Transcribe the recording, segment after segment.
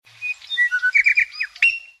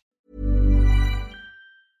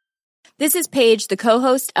This is Paige, the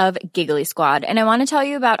co-host of Giggly Squad, and I want to tell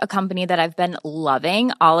you about a company that I've been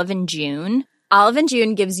loving, Olive & June. Olive &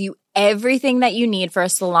 June gives you everything that you need for a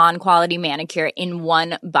salon-quality manicure in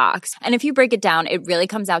one box. And if you break it down, it really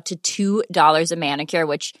comes out to $2 a manicure,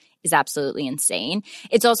 which is absolutely insane.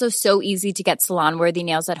 It's also so easy to get salon-worthy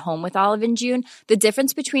nails at home with Olive & June. The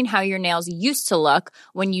difference between how your nails used to look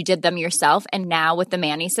when you did them yourself and now with the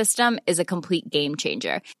Mani system is a complete game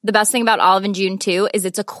changer. The best thing about Olive & June, too, is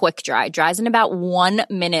it's a quick dry. Dries in about 1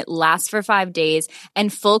 minute, lasts for 5 days,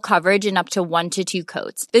 and full coverage in up to 1 to 2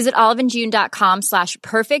 coats. Visit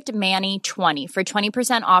oliveandjune.com/perfectmani20 for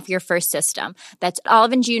 20% off your first system. That's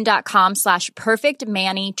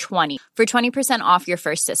oliveandjune.com/perfectmani20 for 20% off your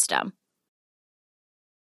first system.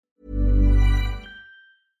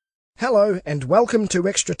 Hello and welcome to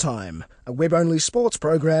Extra Time, a web-only sports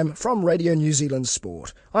program from Radio New Zealand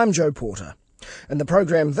Sport. I'm Joe Porter. In the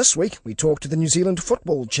program this week, we talk to the New Zealand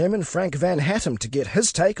Football Chairman Frank van Hattem to get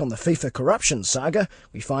his take on the FIFA corruption saga.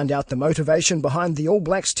 We find out the motivation behind the All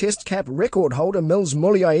Blacks Test cap record holder Mils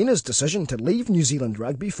Muliaina's decision to leave New Zealand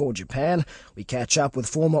rugby for Japan. We catch up with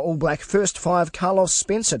former All Black First Five Carlos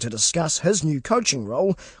Spencer to discuss his new coaching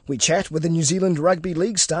role. We chat with the New Zealand Rugby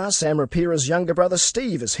League star Sam Rapira's younger brother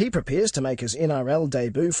Steve as he prepares to make his NRL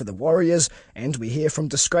debut for the Warriors. And we hear from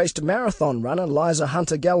disgraced marathon runner Liza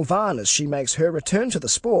Hunter-Galvan as she makes her return to the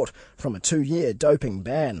sport from a 2-year doping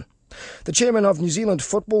ban. The chairman of New Zealand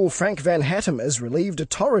Football, Frank van Hattem, is relieved a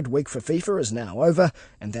torrid week for FIFA is now over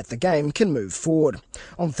and that the game can move forward.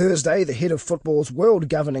 On Thursday, the head of football's world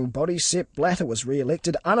governing body, Sepp Blatter, was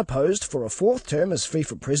re-elected unopposed for a 4th term as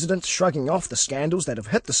FIFA president, shrugging off the scandals that have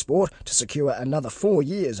hit the sport to secure another 4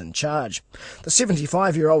 years in charge. The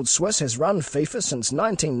 75-year-old Swiss has run FIFA since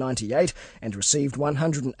 1998 and received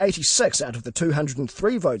 186 out of the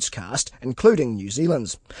 203 votes cast, including New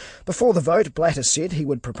Zealand's. Before the vote, Blatter said he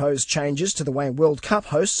would propose changes to the way World Cup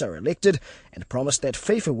hosts are elected and promised that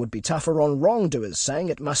FIFA would be tougher on wrongdoers, saying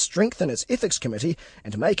it must strengthen its ethics committee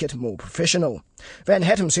and make it more professional. Van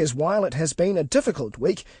Hattem says while it has been a difficult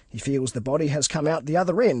week, he feels the body has come out the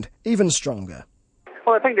other end even stronger.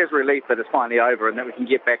 Well, I think there's relief that it's finally over and that we can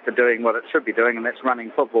get back to doing what it should be doing, and that's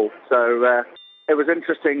running football. So it was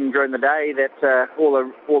interesting during the day that all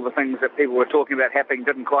the things that people were talking about happening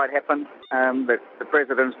didn't quite happen. That the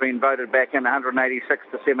president's been voted back in 186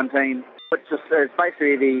 to 17, which is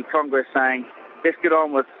basically the Congress saying, let's get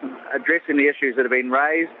on with addressing the issues that have been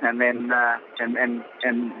raised and then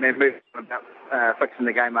move about fixing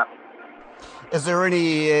the game up. Is there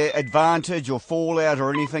any advantage or fallout or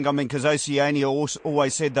anything? I mean, because Oceania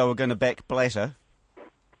always said they were going to back Blatter.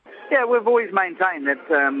 Yeah, we've always maintained that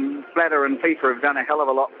Blatter and FIFA have done a hell of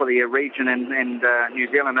a lot for the region and New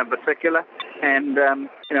Zealand in particular, and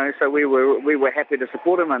so we were happy to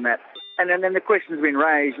support him on that. And then the question's been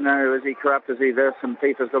raised, is he corrupt, is he this, and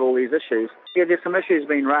FIFA's got all these issues. Yeah, there's some issues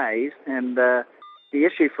being raised, and the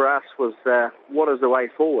issue for us was what is the way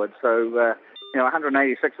forward. So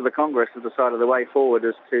 186 of the Congress have decided the way forward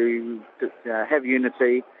is to have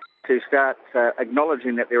unity, to start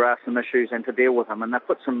acknowledging that there are some issues and to deal with them. And they've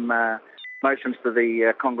put some motions to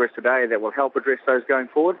the Congress today that will help address those going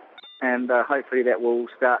forward, and hopefully that will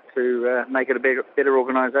start to make it a better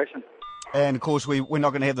organisation. And, of course, we're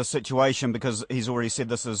not going to have this situation because he's already said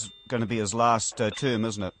this is going to be his last term,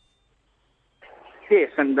 isn't it?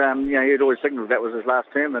 Yes, and he'd always signalled that was his last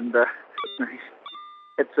term, and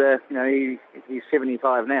he's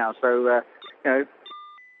 75 now, so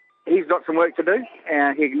he's got some work to do.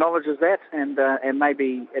 He acknowledges that, and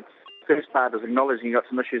maybe its first part is acknowledging he got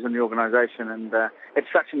some issues in the organisation, and it's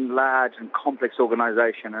such a large and complex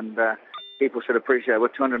organisation, and people should appreciate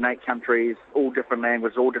with 208 countries, all different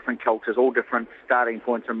languages, all different cultures, all different starting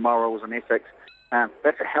points and morals and ethics.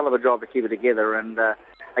 That's a hell of a job to keep it together, and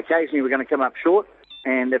occasionally we're going to come up short,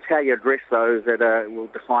 and it's how you address those that will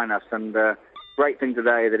define us. And great thing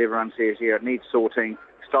today that everyone says, it needs sorting,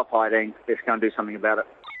 stop hiding, let's go and do something about it.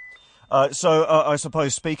 So I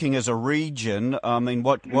suppose speaking as a region, I mean,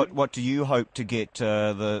 what do you hope to get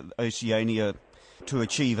the Oceania to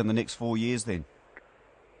achieve in the next 4 years then?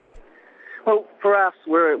 Well, for us,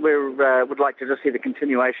 we would like to just see the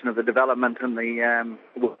continuation of the development and the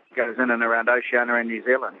what goes in and around Oceania and New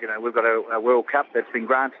Zealand. We've got a World Cup that's been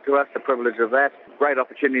granted to us, the privilege of that. Great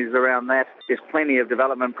opportunities around that. There's plenty of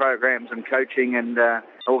development programs and coaching and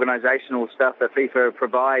organisational stuff that FIFA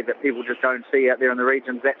provide that people just don't see out there in the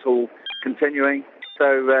regions. That's all continuing.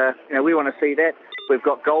 So, we want to see that. We've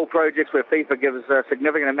got goal projects where FIFA gives a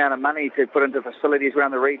significant amount of money to put into facilities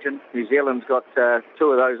around the region. New Zealand's got 2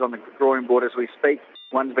 of those on the drawing board as we speak.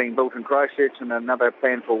 One's being built in Christchurch and another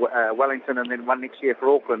planned for Wellington, and then one next year for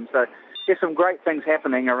Auckland. So there's some great things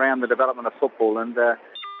happening around the development of football, and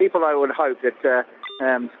people, I would hope that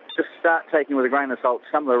just start taking with a grain of salt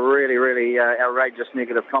some of the really, really outrageous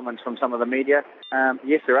negative comments from some of the media.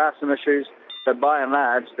 Yes, there are some issues, but by and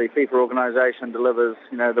large, the FIFA organisation delivers,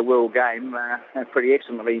 the world game pretty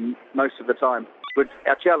excellently most of the time. But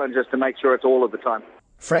our challenge is to make sure it's all of the time.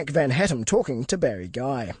 Frank Van Hattem talking to Barry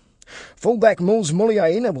Guy. Fullback Muls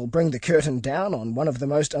Muliaina will bring the curtain down on one of the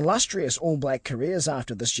most illustrious All Black careers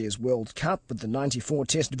after this year's World Cup, with the 94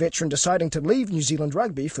 Test veteran deciding to leave New Zealand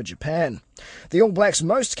rugby for Japan. The All Blacks'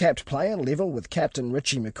 most capped player, level with captain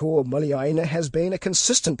Richie McCaw, Muliaina has been a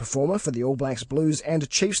consistent performer for the All Blacks Blues and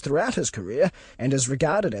Chiefs throughout his career, and is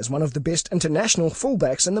regarded as one of the best international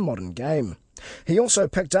fullbacks in the modern game. He also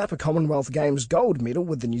picked up a Commonwealth Games gold medal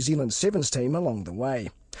with the New Zealand Sevens team along the way.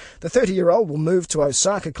 The 30-year-old will move to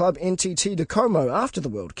Osaka club NTT Docomo after the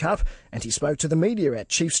World Cup, and he spoke to the media at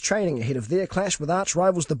Chiefs training ahead of their clash with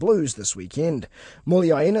arch-rivals the Blues this weekend.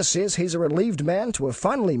 Muliaina says he's a relieved man to have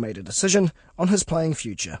finally made a decision on his playing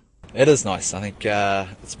future. It is nice. I think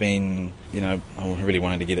it's been, I really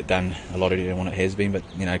wanted to get it done a lot earlier than what it has been, but,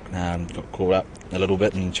 got caught up a little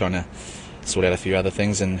bit and trying to sort out a few other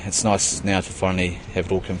things, and it's nice now to finally have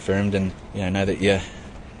it all confirmed and, know that you're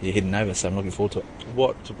heading over, so I'm looking forward to it.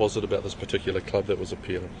 What was it about this particular club that was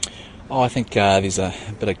appealing? I think there's a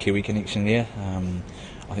bit of Kiwi connection there.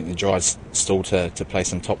 I think the drive's still to play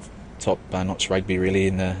some top notch rugby really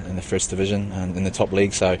in the first division and in the top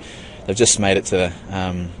league. So they've just made it to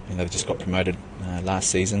they've just got promoted last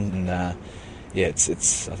season, and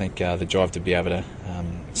it's I think the drive to be able to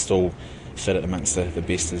still fit it amongst the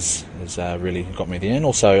best has really got me there. And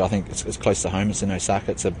also I think it's close to home. It's in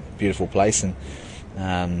Osaka. It's a beautiful place, and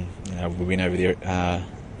we went over there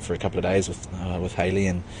for a couple of days with Hayley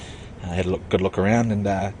and had a good look around, and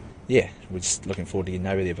we're just looking forward to getting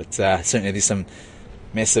over there. But certainly there's some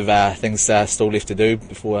massive things still left to do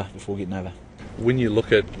before getting over. When you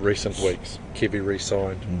look at recent weeks, Kevy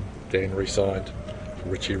re-signed, Dan re-signed,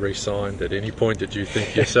 Richie re-signed, at any point did you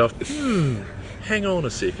think to yourself, hang on a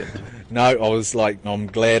second? No, I was like, I'm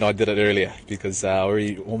glad I did it earlier, because I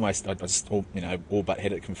just all but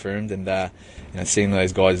had it confirmed, and seeing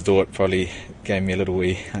those guys do it probably gave me a little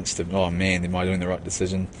wee hunch to, oh man, am I doing the right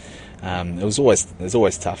decision? It was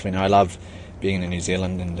always tough. I love being in New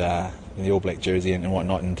Zealand and in the All Black jersey and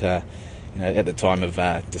whatnot, and at the time of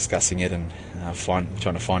discussing it and trying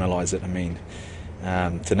to finalise it,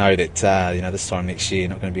 to know that this time next year you're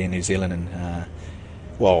not going to be in New Zealand and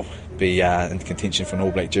be in contention for an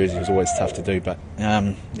All Black jersey was always tough to do. But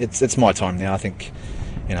it's my time now. I think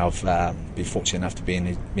I've been fortunate enough to be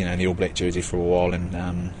in the All Black jersey for a while, and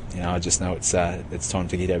I just know it's time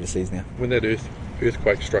to get overseas now. When that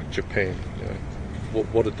earthquake struck Japan,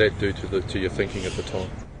 what did that do to your thinking at the time?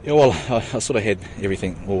 Yeah, well, I sort of had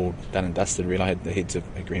everything all done and dusted. Really, I had the heads of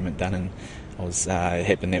agreement done, and I was it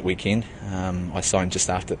happened that weekend. I signed just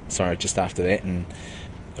after that, and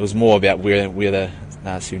it was more about where the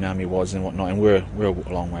tsunami was and whatnot. And we're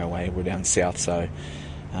a long way away. We're down south, so.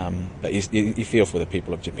 But you feel for the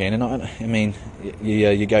people of Japan, and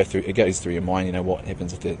you go through. It goes through your mind. What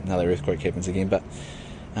happens if another earthquake happens again? But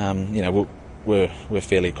we're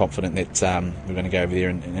fairly confident that we're going to go over there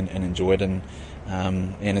and enjoy it. And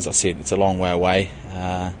as I said, it's a long way away,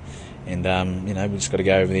 and we just got to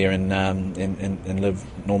go over there and live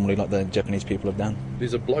normally like the Japanese people have done.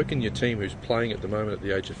 There's a bloke in your team who's playing at the moment at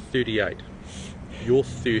the age of 38. You're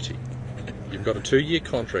 30. You've got a 2-year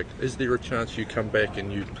contract. Is there a chance you come back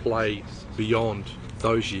and you play beyond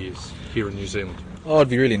those years here in New Zealand? Oh, it'd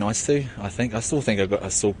be really nice to. I still think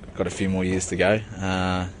I've still got a few more years to go.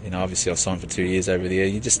 Obviously I signed for 2 years over there.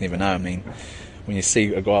 You just never know. When you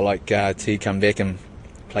see a guy like T come back and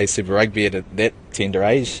play Super Rugby at that tender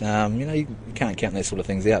age, you can't count those sort of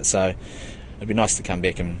things out. So it'd be nice to come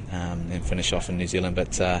back and finish off in New Zealand.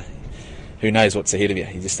 But who knows what's ahead of you?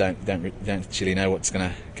 You just don't actually know what's going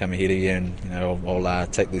to come ahead of you. And I'll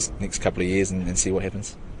take this next couple of years and see what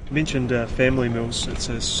happens. You mentioned family, Mills. It's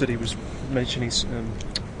a city was mentioning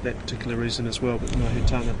that particular reason as well. But I heard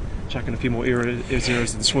Tana chucking a few more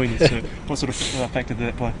zeros than Sweeney. So what sort of factor did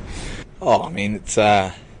that play? Oh, it's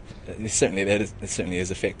certainly it certainly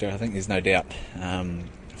is a factor. I think there's no doubt.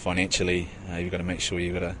 Financially, you've got to make sure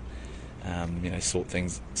you've got to sort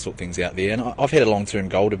things out there. And I've had a long-term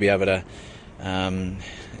goal to be able to,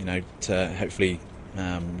 to hopefully,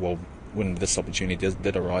 when this opportunity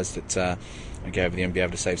did arise, that I go over there and be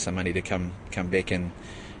able to save some money to come back and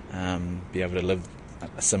be able to live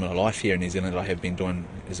a similar life here in New Zealand that I have been doing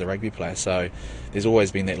as a rugby player. So there's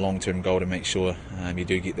always been that long-term goal to make sure you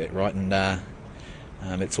do get that right, and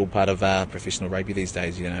it's all part of professional rugby these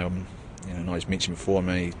days. And I just mentioned before, I'm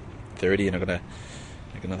only 30 and I've got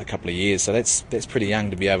another couple of years, so that's pretty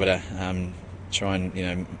young to be able to try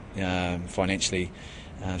and financially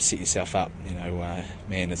set yourself up.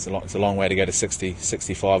 Man, it's a long way to go to 60,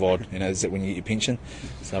 65 odd. Is it when you get your pension?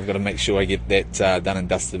 So I've got to make sure I get that done and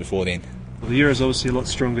dusted before then. Well, the euro is obviously a lot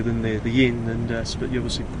stronger than the yen, and but you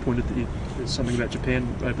obviously pointed that there's something about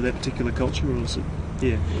Japan over that particular culture, or was it?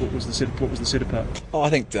 Yeah, what was the set apart? Oh, I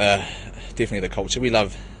think definitely the culture. We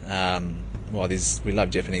love we love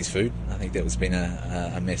Japanese food. I think that has been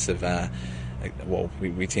a massive.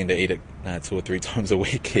 We tend to eat it 2 or 3 times a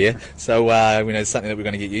week here, so it's something that we're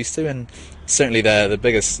going to get used to. And certainly the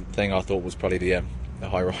biggest thing I thought was probably the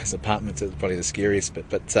high-rise apartments. It's probably the scariest, but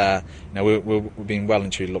we've been well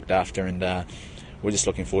and truly looked after, and we're just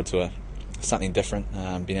looking forward to something different,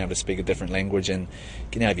 being able to speak a different language and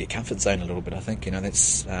getting out of your comfort zone a little bit. I think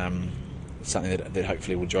that's something that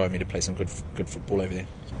hopefully will drive me to play some good football over there.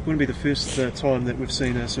 Wouldn't it be the first time that we've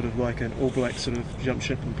seen a sort of like an All Black sort of jump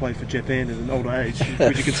ship and play for Japan at an older age?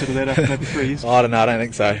 Would you consider that after maybe 3 years? I don't know. I don't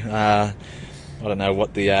think so. I don't know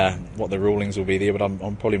what the rulings will be there, but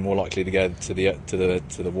I'm probably more likely to go to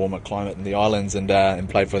the warmer climate in the islands and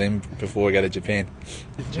play for them before we go to Japan.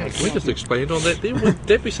 Jack, can we just expand on that there? Would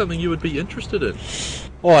that be something you would be interested in?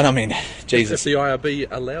 Well, I mean, Jesus. If the IRB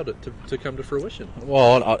allowed it to come to fruition.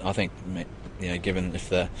 Well, I think, given if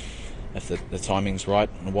the timing's right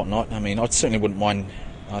and whatnot, I mean, I certainly wouldn't mind.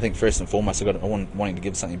 I think first and foremost, I wanting to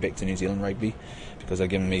give something back to New Zealand rugby because they've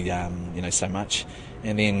given me so much,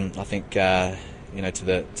 and then I think to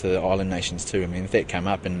the island nations too. I mean, if that came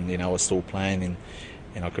up and I was still playing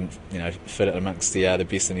and I couldn't fit it amongst the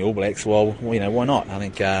best in the All Blacks, well, why not? I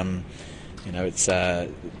think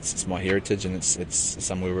it's my heritage and it's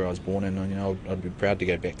somewhere where I was born, and I'd be proud to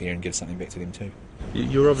go back there and give something back to them too.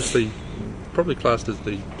 You're obviously probably classed as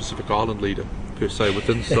the Pacific Island leader per se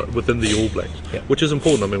within the All Blacks, yep. Which is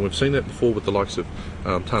important. I mean, we've seen that before with the likes of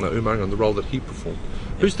Tana Umaga and the role that he performed.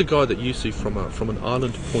 Who's the guy that you see from an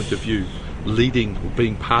island point of view, leading,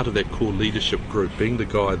 being part of that core leadership group, being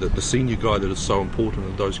the senior guy that is so important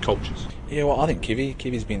in those cultures? Yeah, well, I think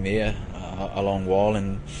Kevy's been there a long while,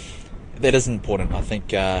 and that is important. I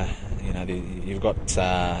think you've got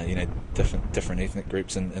different ethnic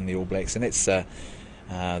groups in the All Blacks, and that's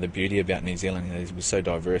the beauty about New Zealand. We're so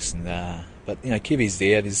diverse, and but Kevy's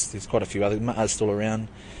there. There's quite a few others still around,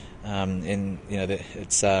 and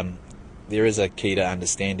there is a key to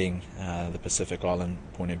understanding the Pacific Island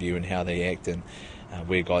point of view and how they act and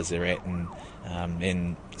where guys are at, and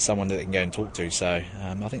someone that they can go and talk to. So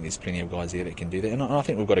I think there's plenty of guys there that can do that, and I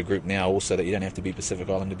think we've got a group now also that you don't have to be Pacific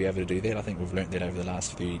Island to be able to do that. I think we've learnt that over the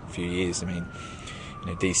last few years. I mean,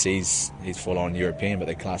 DC's he's full on European, but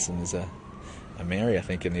they class him as a Maori, I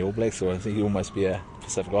think, in the All Blacks, or I think he'll almost be a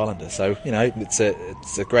Pacific Islander. So it's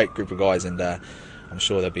a great group of guys, and I'm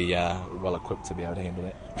sure they'll be well equipped to be able to handle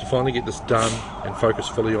that. To finally get this done and focus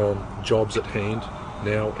fully on jobs at hand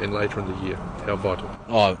now and later in the year, how vital?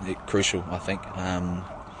 Crucial, I think.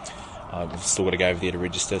 I've still got to go over there to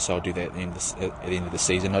register, so I'll do that at the end of the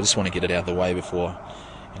season. I just want to get it out of the way before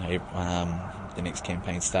the next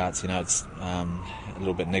campaign starts. It's a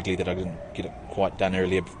little bit niggly that I didn't get it quite done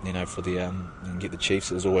earlier. For the get the Chiefs.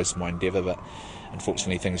 It was always my endeavour, but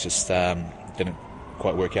unfortunately things just didn't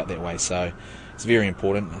quite work out that way. So it's very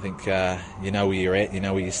important. I think you know where you're at, you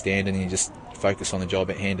know where you stand, and you just focus on the job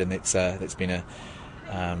at hand. And that's been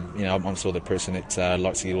I'm sort of the person that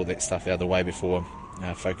likes to get all that stuff out of the way before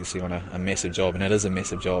focusing on a massive job, and it is a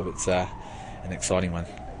massive job. It's an exciting one.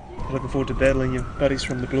 Looking forward to battling your buddies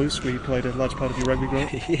from the Blues, where you played a large part of your rugby growing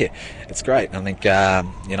up. Yeah, it's great. I think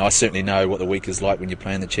I certainly know what the week is like when you're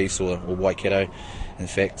playing the Chiefs or Waikato. In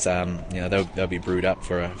fact, they'll be brewed up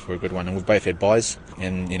for a good one. And we've both had byes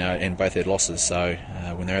and both had losses. So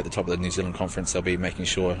when they're at the top of the New Zealand Conference, they'll be making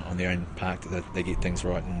sure on their own park that they get things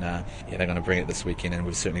right. And they're going to bring it this weekend, and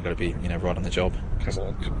we've certainly got to be right on the job. Come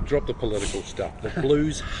on, drop the political stuff. The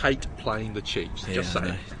Blues hate playing the Chiefs. Just say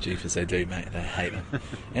it. Jeepers, they do, mate. They hate them.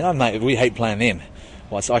 And mate, we hate playing them.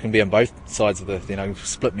 Well, so I can be on both sides of the,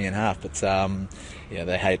 split me in half. But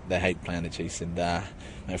they hate playing the Chiefs. And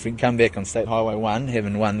if we can come back on State Highway 1,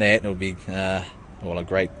 having won that, it'll be a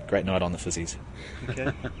great night on the fizzies.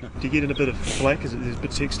 Okay. Do you get in a bit of flack? Is it a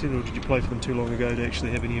bit texting, or did you play for them too long ago to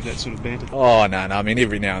actually have any of that sort of banter? Oh no. I mean,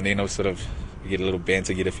 every now and then I'll sort of get a little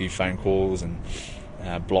banter, get a few phone calls and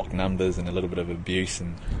block numbers and a little bit of abuse,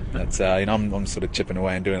 and that's I'm sort of chipping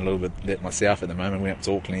away and doing a little bit of that myself at the moment. We went up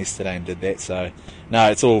to Auckland yesterday and did that. So no,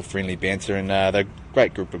 it's all friendly banter, and they're a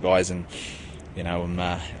great group of guys, and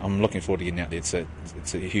I'm looking forward to getting out there.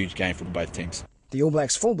 It's a huge game for both teams. The All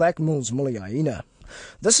Blacks fullback Mils Muliaina.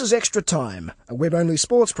 This is Extra Time, a web-only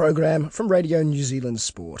sports program from Radio New Zealand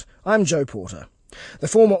Sport. I'm Joe Porter. The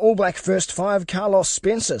former All Black First Five, Carlos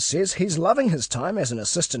Spencer, says he's loving his time as an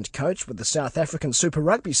assistant coach with the South African Super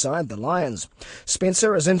Rugby side, the Lions.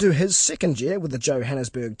 Spencer is into his second year with the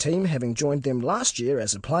Johannesburg team, having joined them last year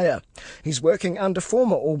as a player. He's working under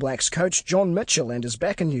former All Blacks coach John Mitchell and is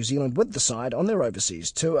back in New Zealand with the side on their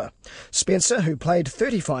overseas tour. Spencer, who played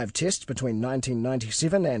 35 tests between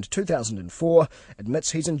 1997 and 2004,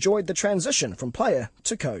 admits he's enjoyed the transition from player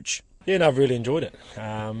to coach. Yeah, no, I've really enjoyed it.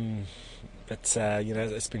 But,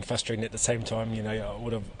 it's been frustrating at the same time. I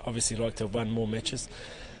would have obviously liked to have won more matches,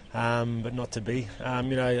 but not to be.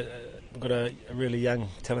 We've got a really young,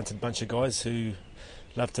 talented bunch of guys who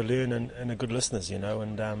love to learn and are good listeners,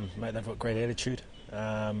 and mate, they've got great attitude.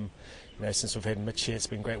 Since we've had Mitch here, it's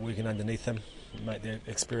been great working underneath him. Mate, the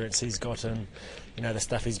experience he's got and the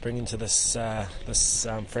stuff he's bringing to this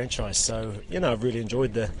franchise. So I've really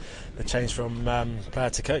enjoyed the change from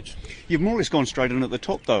player to coach. You've more or less gone straight in at the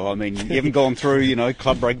top, though. I mean, you haven't gone through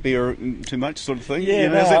club rugby or too much sort of thing. Yeah,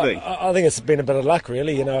 how's that been? I think it's been a bit of luck,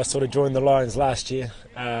 really. I sort of joined the Lions last year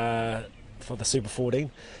for the Super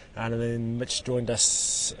 14, and then Mitch joined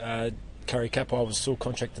us Curry Cup. I was still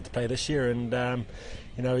contracted to play this year, and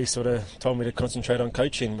he sort of told me to concentrate on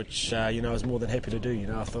coaching, which I was more than happy to do.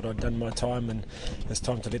 I thought I'd done my time and it's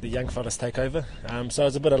time to let the young fellas take over. So it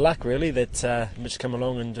was a bit of luck, really, that Mitch came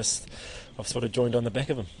along and I've sort of joined on the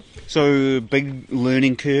back of him. So, big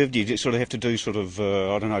learning curve? Do you just sort of have to do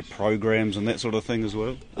programs and that sort of thing as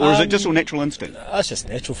well? Or is it just all natural instinct? It's just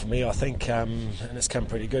natural for me, I think, and it's come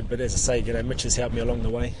pretty good. But as I say, Mitch has helped me along the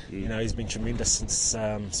way. He's been tremendous since,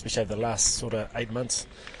 especially over the last sort of 8 months.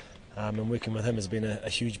 And working with him has been a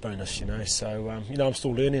huge bonus, So, I'm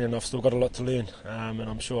still learning and I've still got a lot to learn. And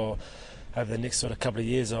I'm sure over the next sort of couple of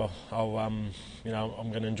years, I'm going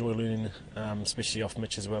to enjoy learning, especially off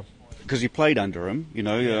Mitch as well. Because you played under him,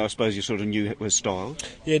 I suppose you sort of knew his style.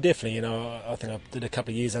 Yeah, definitely. I think I did a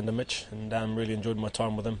couple of years under Mitch and really enjoyed my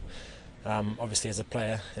time with him. Obviously as a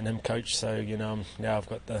player and him coach, so now I've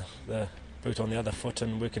got the boot on the other foot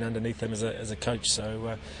and working underneath him as a coach.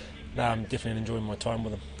 So I'm definitely enjoying my time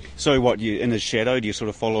with him. So what, you in his shadow, do you sort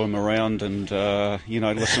of follow him around and,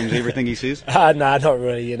 listen to everything he says? No, not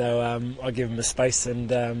really, I give him a space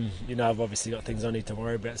and, I've obviously got things I need to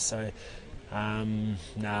worry about, so, I'm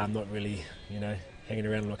not really, hanging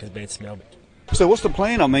around like a bad smell. So what's the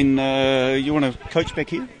plan? I mean, you want to coach back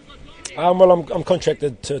here? Well, I'm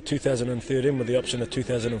contracted to 2013 with the option of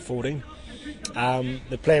 2014.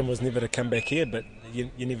 The plan was never to come back here, but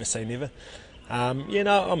you never say never.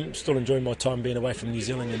 I'm still enjoying my time being away from New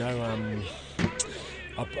Zealand,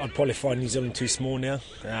 I'd probably find New Zealand too small now.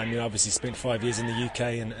 Obviously spent 5 years in the UK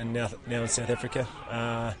and now in South Africa.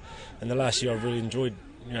 And the last year I really enjoyed,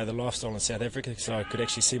 the lifestyle in South Africa, so I could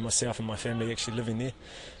actually see myself and my family actually living there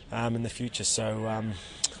in the future. So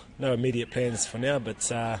no immediate plans for now, but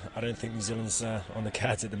I don't think New Zealand's on the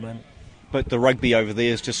cards at the moment. But the rugby over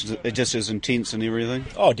there is just as intense and everything?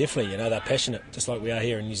 Oh, definitely. They're passionate, just like we are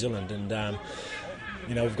here in New Zealand. And,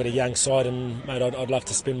 we've got a young side and, mate, I'd love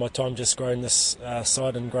to spend my time just growing this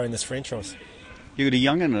side and growing this franchise. You got a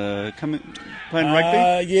young'un playing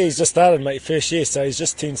rugby? Yeah, he's just started, mate, first year. So he's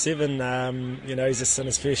just turned 7. He's just in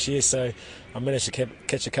his first year. So I managed to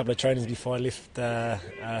catch a couple of trainings before I left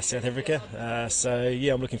South Africa.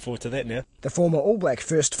 I'm looking forward to that now. The former All Black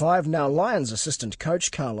First Five, now Lions assistant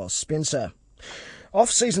coach Carlos Spencer.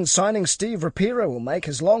 Off-season signing Steve Rapira will make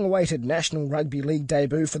his long-awaited National Rugby League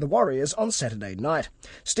debut for the Warriors on Saturday night.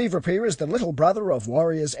 Steve Rapira is the little brother of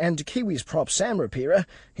Warriors and Kiwis prop Sam Rapira.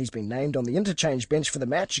 He's been named on the interchange bench for the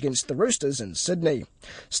match against the Roosters in Sydney.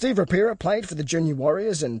 Steve Rapira played for the Junior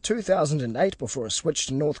Warriors in 2008 before a switch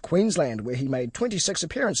to North Queensland, where he made 26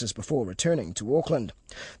 appearances before returning to Auckland.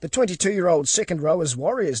 The 22-year-old second rower's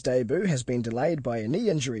Warriors debut has been delayed by a knee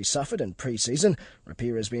injury suffered in pre-season.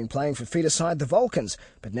 Rapira has been playing for feeder side the Vulcans,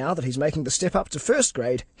 but now that he's making the step up to first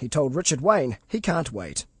grade, he told Richard Wayne he can't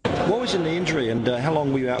wait. What was your knee injury and how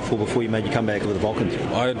long were you out for before you made your comeback with the Vulcans?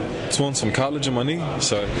 I had torn some cartilage in my knee,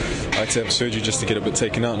 so I had to have surgery just to get a bit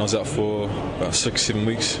taken out, and I was out for about 6-7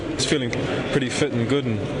 weeks. I was feeling pretty fit and good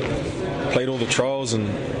and played all the trials and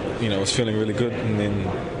was feeling really good, and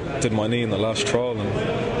then did my knee in the last trial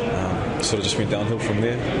and sort of just went downhill from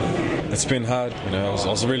there. It's been hard, I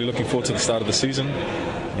was really looking forward to the start of the season.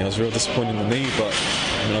 I was real disappointed in the knee, but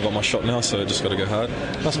I got my shot now, so I just got to go hard.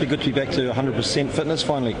 Must be good to be back to 100% fitness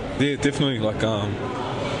finally. Yeah, definitely.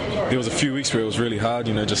 There was a few weeks where it was really hard,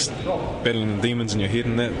 just battling the demons in your head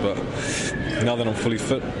and that, but now that I'm fully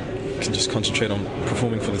fit, can just concentrate on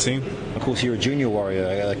performing for the team. Of course, you're a junior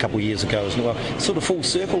Warrior a couple of years ago as well. Sort of full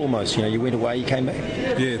circle almost. You went away, you came back.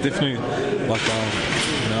 Yeah, definitely. Like,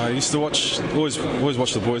 I used to always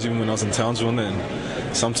watch the boys even when I was in Townsville,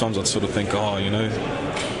 and sometimes I'd sort of think,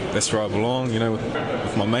 that's where I belong,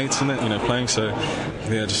 with my mates and that, playing. So,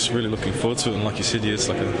 yeah, just really looking forward to it. And like you said, it's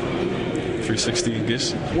like a 360, I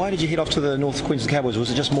guess. Why did you head off to the North Queensland Cowboys?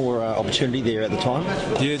 Was it just more opportunity there at the time?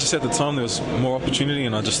 Yeah, just at the time there was more opportunity,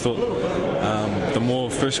 and I just thought the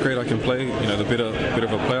more first grade I can play, the better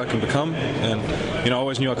of a player I can become. And I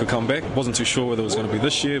always knew I could come back. Wasn't too sure whether it was going to be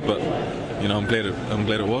this year, but I'm glad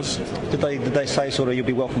it was. Did they say sort of you'll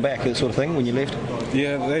be welcome back, that sort of thing, when you left?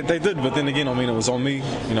 Yeah, they did, but then again, it was on me.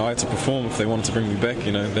 I had to perform if they wanted to bring me back.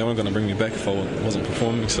 They weren't going to bring me back if I wasn't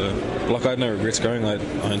performing. So, I had no regrets going.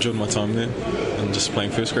 I enjoyed my time there, and just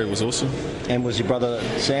playing first grade was awesome. And was your brother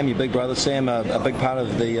Sam, your big brother Sam, a big part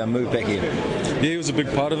of the move back here? Yeah, he was a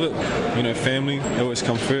big part of it. Family always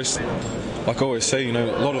come first. Like I always say,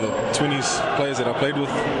 a lot of the 20s players that I played with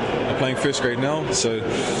are playing first grade now, so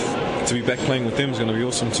to be back playing with them is going to be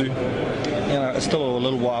awesome too. It's still a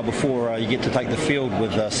little while before you get to take the field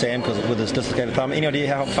with Sam, because with his dislocated thumb. Any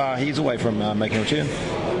idea how far he's away from making a return?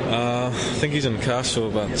 I think he's in a cast for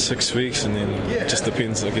about 6 weeks, and then it just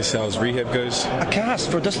depends, I guess, how his rehab goes. A cast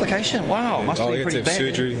for a dislocation? Wow, yeah. Must be pretty bad. He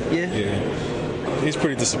had to have surgery. Yeah. He's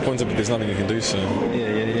pretty disappointed, but there's nothing he can do. So.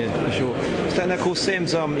 Yeah, for sure. So, and of course,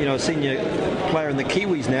 Sam's a senior player in the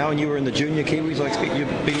Kiwis now, and you were in the junior Kiwis. I expect you'd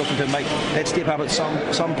be looking to make that step up at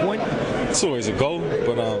some point. It's always a goal,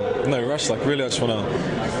 but no rush. Like, really, I just want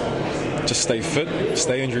to just stay fit,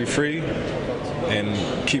 stay injury free,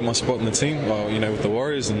 and keep my spot in the team. With the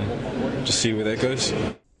Warriors, and just see where that goes.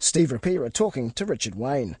 Steve Rapira talking to Richard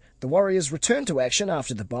Wayne. The Warriors return to action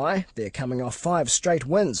after the bye. They're coming off 5 straight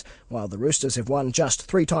wins, while the Roosters have won just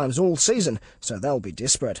 3 times all season, so they'll be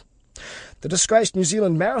desperate. The disgraced New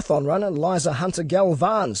Zealand marathon runner Liza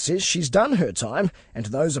Hunter-Galvan says she's done her time, and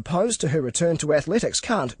those opposed to her return to athletics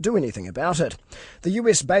can't do anything about it. The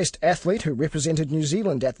US-based athlete who represented New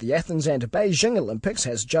Zealand at the Athens and Beijing Olympics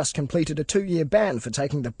has just completed a 2-year ban for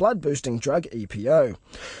taking the blood-boosting drug EPO.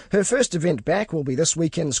 Her first event back will be this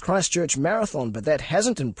weekend's Christchurch Marathon, but that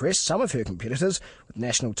hasn't impressed some of her competitors, with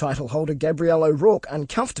national title holder Gabrielle O'Rourke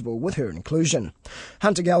uncomfortable with her inclusion.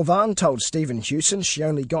 Hunter-Galvan told Stephen Hewson she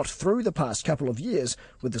only got through the past couple of years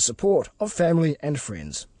with the support of family and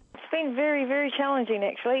friends. It's been very, very challenging,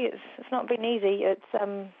 actually. It's not been easy.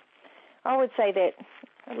 I would say that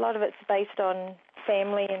a lot of it's based on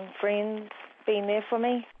family and friends being there for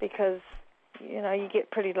me, because you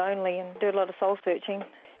get pretty lonely and do a lot of soul searching,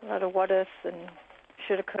 a lot of what ifs and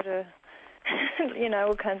shoulda, coulda,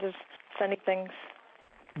 all kinds of funny things.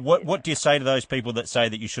 What do you say to those people that say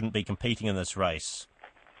that you shouldn't be competing in this race?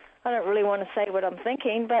 I don't really want to say what I'm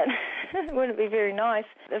thinking, but wouldn't it be very nice?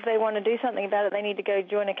 If they want to do something about it, they need to go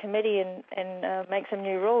join a committee and make some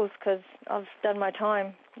new rules, because I've done my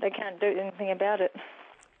time. They can't do anything about it.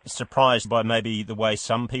 Surprised by maybe the way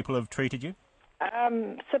some people have treated you?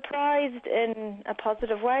 Surprised in a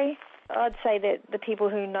positive way. I'd say that the people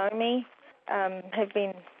who know me have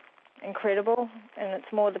been incredible, and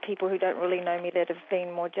it's more the people who don't really know me that have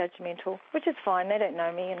been more judgmental, which is fine. They don't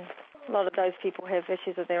know me, and a lot of those people have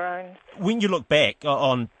issues of their own. When you look back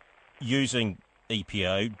on using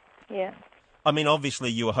EPO, yeah. Obviously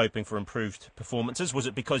you were hoping for improved performances. Was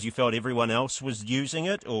it because you felt everyone else was using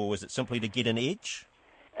it, or was it simply to get an edge?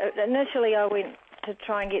 Initially, I went to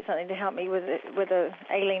try and get something to help me with an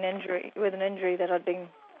ailing injury, with an injury that I'd been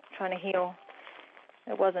trying to heal.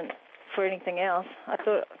 It wasn't for anything else.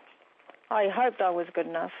 I hoped I was good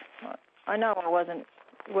enough. I know I wasn't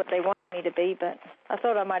what they wanted me to be, but I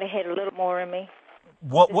thought I might have had a little more in me.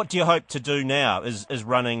 What do you hope to do now? Is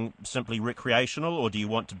running simply recreational, or do you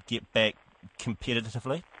want to get back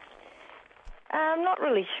competitively? I'm not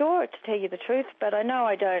really sure, to tell you the truth, but I know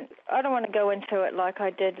I don't want to go into it like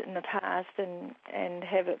I did in the past and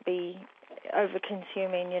have it be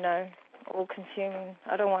over-consuming, all-consuming.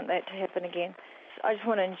 I don't want that to happen again. I just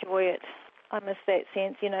want to enjoy it. I miss that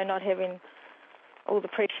sense, not having all the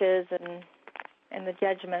pressures and the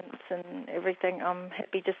judgments and everything. I'm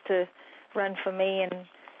happy just to run for me and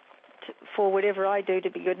for whatever I do to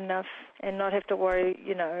be good enough, and not have to worry,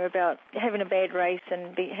 about having a bad race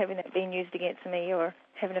and having it being used against me, or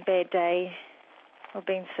having a bad day, or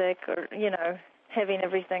being sick, or, having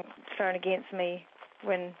everything thrown against me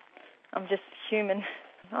when I'm just human.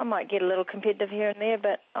 I might get a little competitive here and there,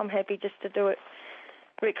 but I'm happy just to do it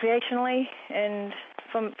recreationally and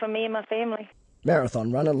for me and my family.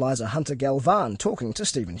 Marathon runner Liza Hunter-Galvan talking to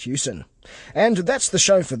Stephen Hewson. And that's the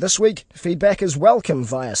show for this week. Feedback is welcome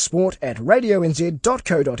via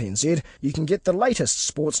sport@radionz.co.nz. You can get the latest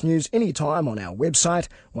sports news anytime on our website,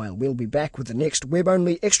 while we'll be back with the next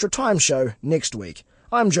web-only Extra Time show next week.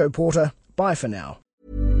 I'm Joe Porter. Bye for now.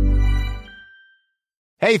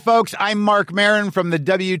 Hey folks, I'm Mark Maron from the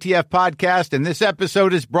WTF Podcast, and this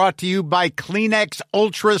episode is brought to you by Kleenex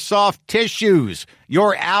Ultra Soft Tissues,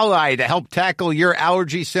 your ally to help tackle your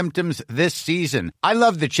allergy symptoms this season. I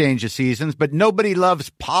love the change of seasons, but nobody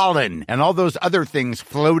loves pollen and all those other things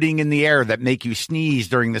floating in the air that make you sneeze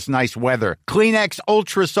during this nice weather. Kleenex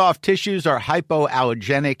Ultra Soft Tissues are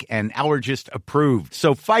hypoallergenic and allergist approved,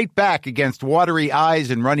 so fight back against watery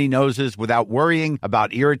eyes and runny noses without worrying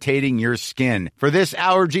about irritating your skin. For this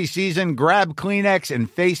allergy season, grab Kleenex and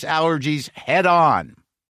face allergies head on.